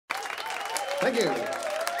Thank you.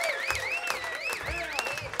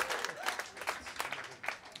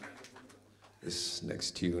 This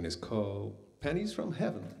next tune is called Pennies from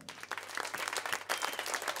Heaven.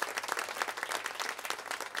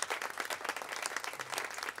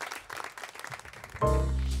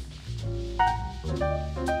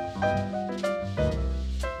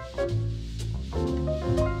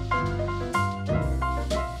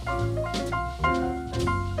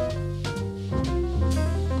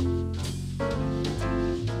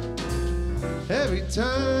 Every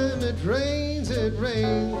time it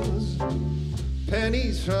rains,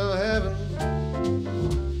 pennies from heaven.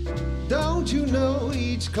 Don't you know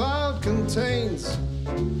each cloud contains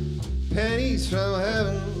pennies from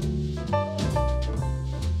heaven?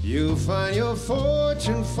 You'll find your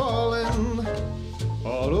fortune falling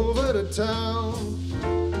all over the town.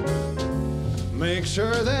 Make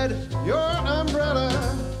sure that your umbrella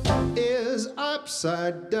is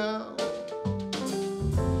upside down.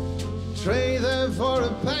 Trade them for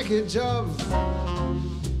a package of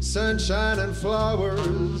sunshine and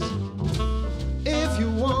flowers. If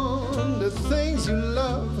you want the things you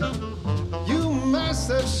love, you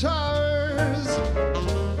must have showers.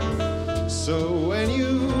 So when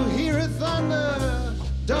you hear a thunder,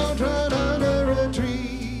 don't run under a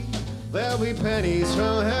tree. There'll be pennies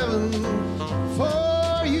from heaven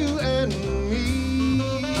for you and me.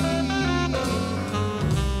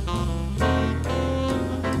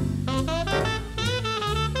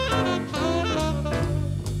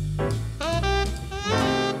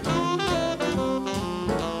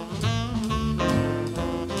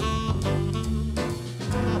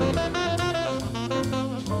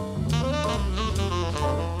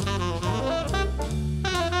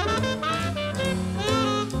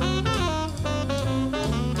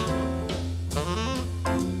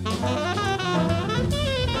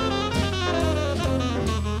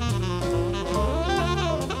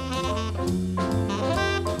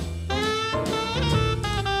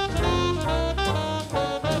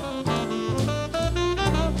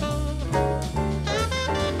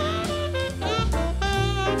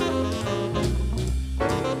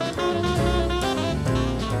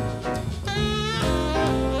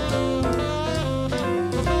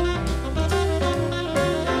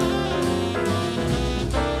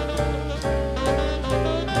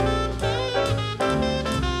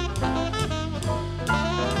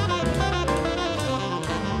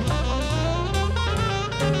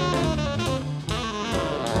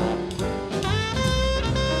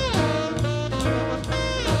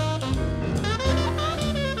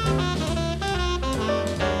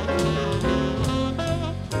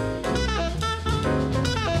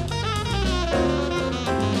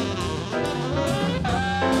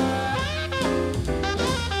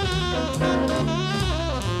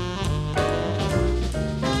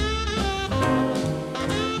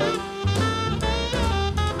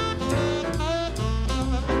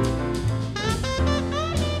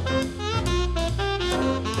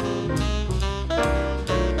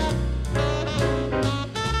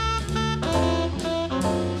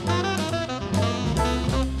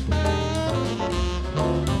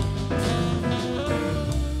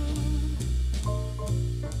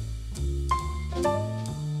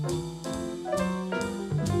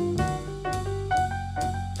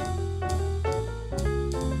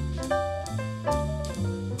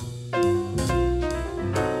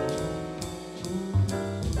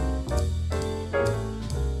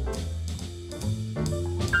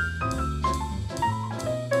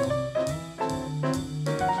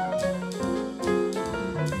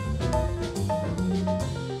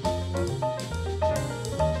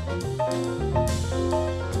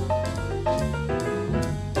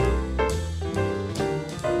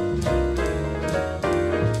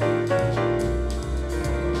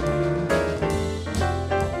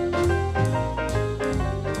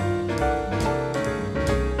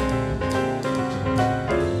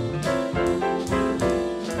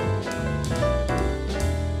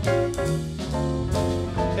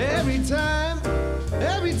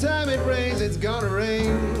 Every time it rains, it's gonna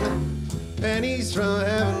rain. Pennies from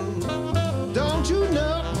heaven, don't you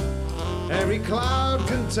know? Every cloud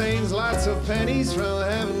contains lots of pennies from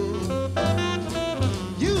heaven.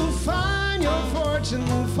 You'll find your fortune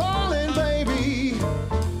falling, baby,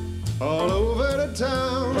 all over the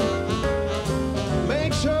town.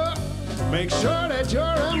 Make sure that your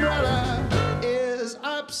umbrella is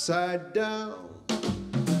upside down.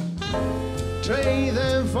 Trade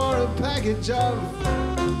them for a package of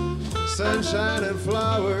sunshine and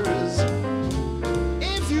flowers.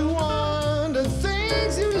 If you want the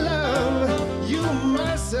things you love, you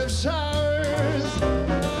must have showers.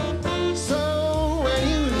 So when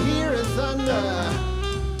you hear a thunder,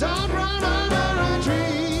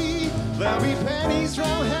 pennies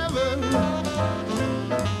from heaven.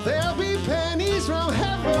 There'll be pennies from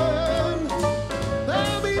heaven.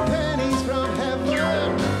 There'll be pennies from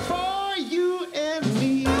heaven for you and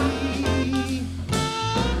me.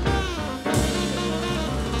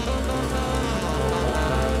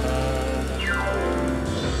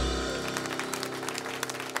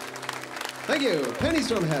 Thank you.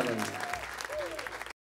 Pennies from heaven.